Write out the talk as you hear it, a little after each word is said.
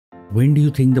When do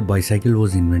you think the bicycle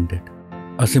was invented?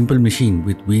 A simple machine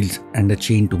with wheels and a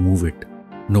chain to move it.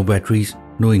 No batteries,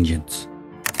 no engines.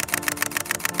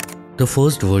 The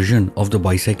first version of the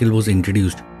bicycle was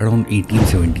introduced around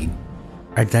 1817.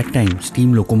 At that time,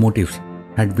 steam locomotives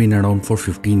had been around for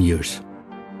 15 years.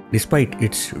 Despite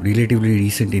its relatively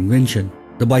recent invention,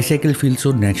 the bicycle feels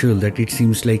so natural that it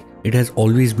seems like it has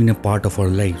always been a part of our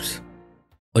lives.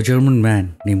 A German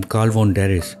man named Karl von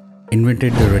Drais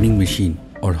invented the running machine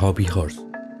or hobby horse.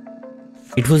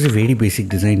 It was a very basic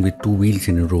design with two wheels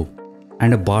in a row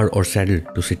and a bar or saddle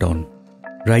to sit on.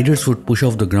 Riders would push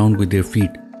off the ground with their feet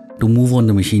to move on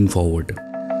the machine forward.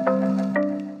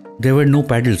 There were no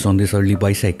pedals on this early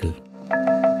bicycle.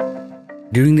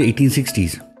 During the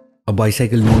 1860s, a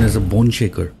bicycle known as a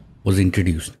boneshaker was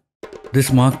introduced.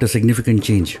 This marked a significant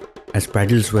change as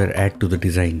pedals were added to the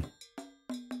design.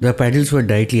 The pedals were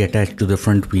directly attached to the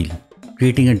front wheel,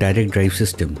 creating a direct drive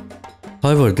system.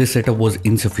 However, this setup was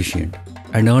insufficient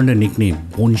and earned a nickname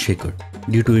boneshaker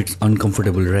due to its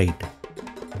uncomfortable ride.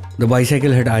 The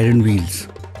bicycle had iron wheels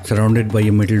surrounded by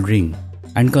a metal ring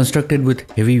and constructed with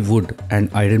heavy wood and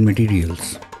iron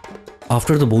materials.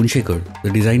 After the boneshaker,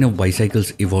 the design of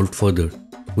bicycles evolved further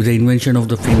with the invention of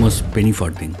the famous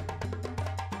Penny-farthing.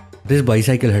 This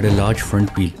bicycle had a large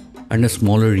front wheel and a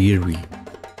smaller rear wheel,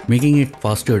 making it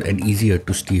faster and easier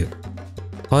to steer.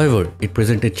 However, it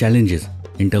presented challenges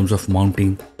in terms of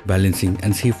mounting, balancing,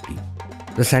 and safety.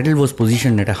 The saddle was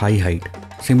positioned at a high height,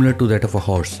 similar to that of a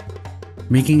horse,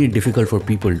 making it difficult for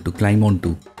people to climb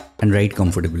onto and ride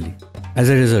comfortably. As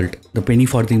a result, the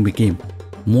penny-farthing became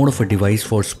more of a device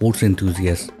for sports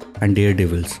enthusiasts and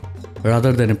daredevils,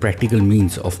 rather than a practical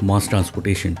means of mass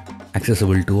transportation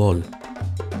accessible to all.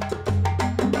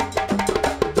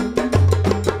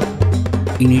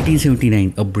 In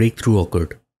 1879, a breakthrough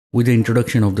occurred with the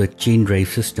introduction of the chain drive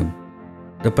system.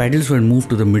 The pedals were moved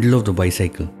to the middle of the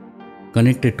bicycle,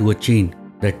 connected to a chain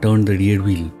that turned the rear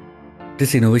wheel.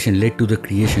 This innovation led to the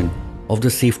creation of the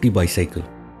safety bicycle.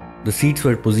 The seats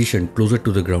were positioned closer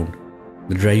to the ground.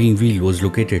 The driving wheel was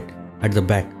located at the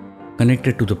back,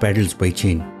 connected to the pedals by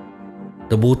chain.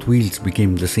 The both wheels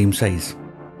became the same size.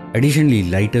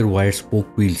 Additionally, lighter wire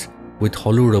spoke wheels with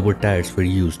hollow rubber tires were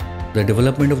used. The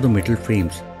development of the metal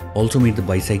frames also made the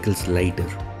bicycles lighter.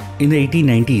 In the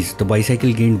 1890s, the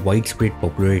bicycle gained widespread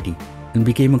popularity and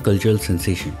became a cultural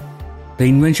sensation. The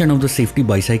invention of the safety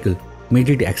bicycle made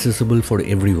it accessible for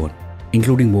everyone,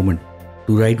 including women,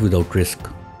 to ride without risk.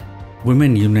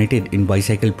 Women united in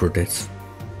bicycle protests,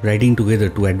 riding together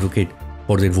to advocate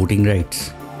for their voting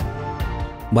rights.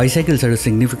 Bicycles are a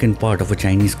significant part of a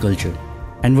Chinese culture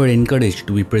and were encouraged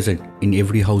to be present in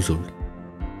every household.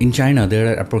 In China,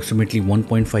 there are approximately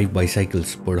 1.5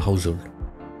 bicycles per household.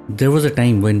 There was a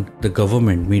time when the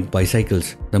government made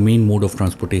bicycles the main mode of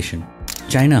transportation.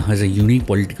 China has a unique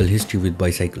political history with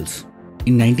bicycles.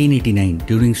 In 1989,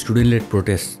 during student-led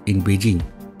protests in Beijing,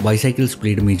 bicycles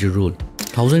played a major role.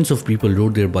 Thousands of people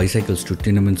rode their bicycles to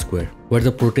Tiananmen Square, where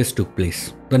the protest took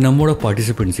place. The number of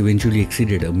participants eventually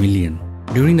exceeded 1 million.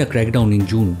 During the crackdown in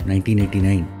June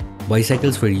 1989,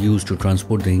 bicycles were used to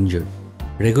transport the injured.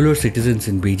 Regular citizens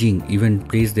in Beijing even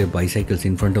placed their bicycles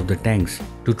in front of the tanks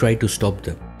to try to stop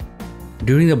them.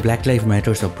 During the Black Lives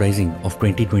Matter uprising of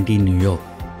 2020 in New York,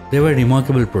 there were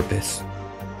remarkable protests,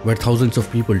 where thousands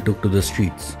of people took to the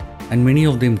streets, and many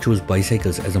of them chose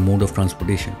bicycles as a mode of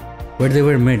transportation, where they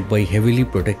were met by heavily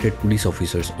protected police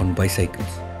officers on bicycles.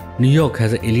 New York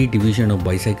has an elite division of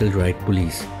bicycle riot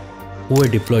police who were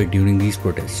deployed during these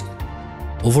protests.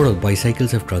 Overall,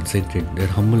 bicycles have transcended their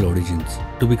humble origins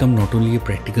to become not only a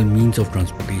practical means of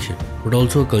transportation, but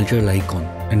also a cultural icon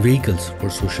and vehicles for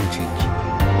social change.